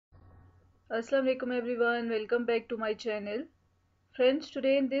Assalamu alaikum everyone, welcome back to my channel. Friends,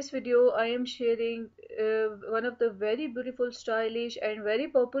 today in this video I am sharing one of the very beautiful, stylish and very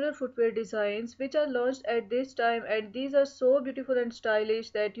popular footwear designs which are launched at this time, and these are so beautiful and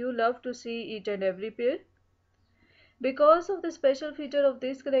stylish that you love to see each and every pair. Because of the special feature of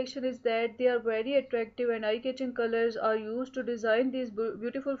this collection is that they are very attractive and eye-catching colors are used to design these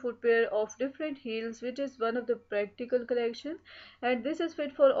beautiful footwear of different heels, which is one of the practical collection. And this is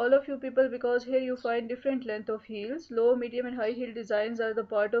fit for all of you people because here you find different length of heels. Low, medium and high heel designs are the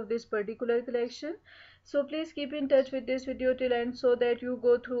part of this particular collection. So please keep in touch with this video till end so that you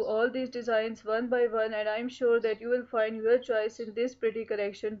go through all these designs one by one, and I'm sure that you will find your choice in this pretty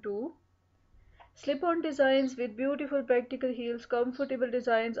collection too. Slip-on designs with beautiful practical heels, comfortable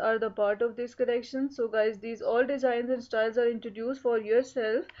designs are the part of this collection. So guys, these all designs and styles are introduced for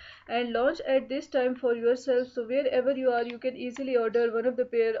yourself and launched at this time for yourself. So wherever you are, you can easily order one of the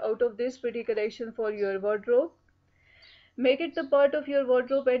pair out of this pretty collection for your wardrobe. Make it the part of your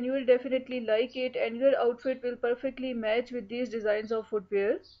wardrobe and you will definitely like it, and your outfit will perfectly match with these designs of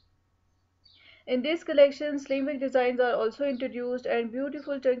footwear. In this collection, slim wig designs are also introduced and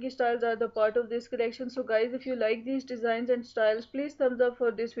beautiful chunky styles are the part of this collection. So guys, if you like these designs and styles, please thumbs up for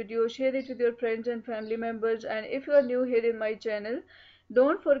this video, share it with your friends and family members, and if you are new here in my channel,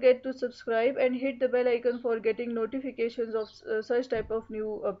 don't forget to subscribe and hit the bell icon for getting notifications of such type of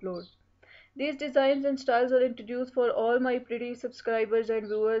new uploads. These designs and styles are introduced for all my pretty subscribers and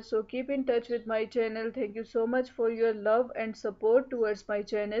viewers, so keep in touch with my channel. Thank you so much for your love and support towards my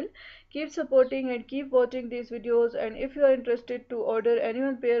channel. Keep supporting and keep watching these videos, and if you are interested to order any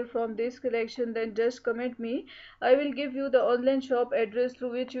one pair from this collection, then just comment me. I will give you the online shop address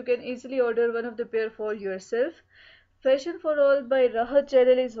through which you can easily order one of the pair for yourself. Fashion for All by Rahat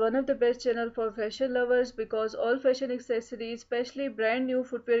channel is one of the best channel for fashion lovers because all fashion accessories, especially brand new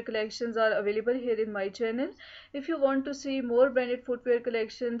footwear collections, are available here in my channel. If you want to see more branded footwear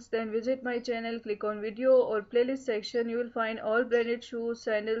collections, then visit my channel, click on video or playlist section. You will find all branded shoes,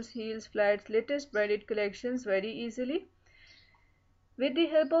 sandals, heels, flats, latest branded collections very easily. With the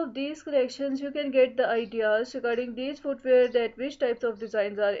help of these collections, you can get the ideas regarding these footwear, that which types of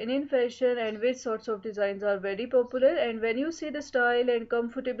designs are in fashion and which sorts of designs are very popular. And when you see the style and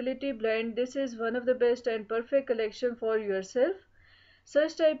comfortability blend, this is one of the best and perfect collection for yourself.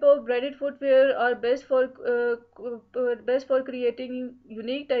 Such type of branded footwear are best for creating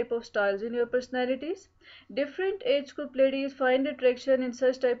unique type of styles in your personalities. Different age group ladies find attraction in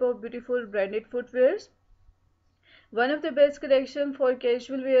such type of beautiful branded footwears. One of the best collection for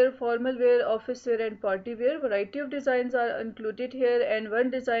casual wear, formal wear, office wear and party wear. Variety of designs are included here, and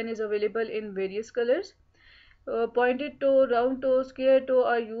one design is available in various colors. Pointed toe, round toe, square toe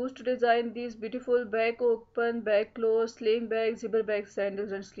are used to design these beautiful back open, back closed, sling bags, zipper bag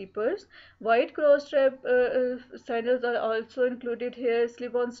sandals and slippers. White cross strap sandals are also included here.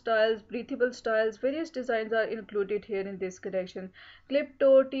 Slip-on styles, breathable styles, various designs are included here in this collection. Clip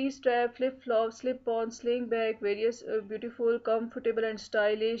toe, T-strap, flip-flop, slip-on, sling bag, various beautiful, comfortable and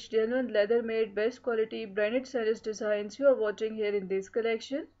stylish, genuine leather made, best quality, branded sandals designs you are watching here in this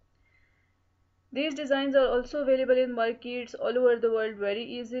collection. These designs are also available in markets all over the world very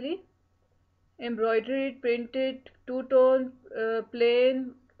easily. Embroidered, printed, two-tone,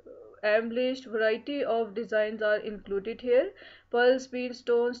 plain, embellished, variety of designs are included here. Pearls, beads,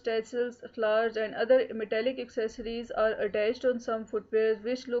 stones, tassels, flowers and other metallic accessories are attached on some footwear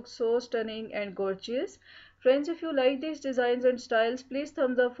which look so stunning and gorgeous. Friends, if you like these designs and styles, please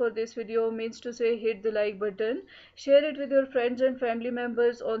thumbs up for this video, means to say hit the like button. Share it with your friends and family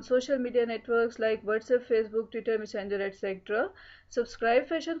members on social media networks like WhatsApp, Facebook, Twitter, Messenger, etc. Subscribe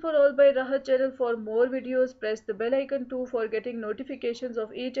Fashion for All by Rahat channel for more videos. Press the bell icon too for getting notifications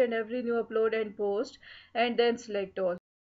of each and every new upload and post, and then select all.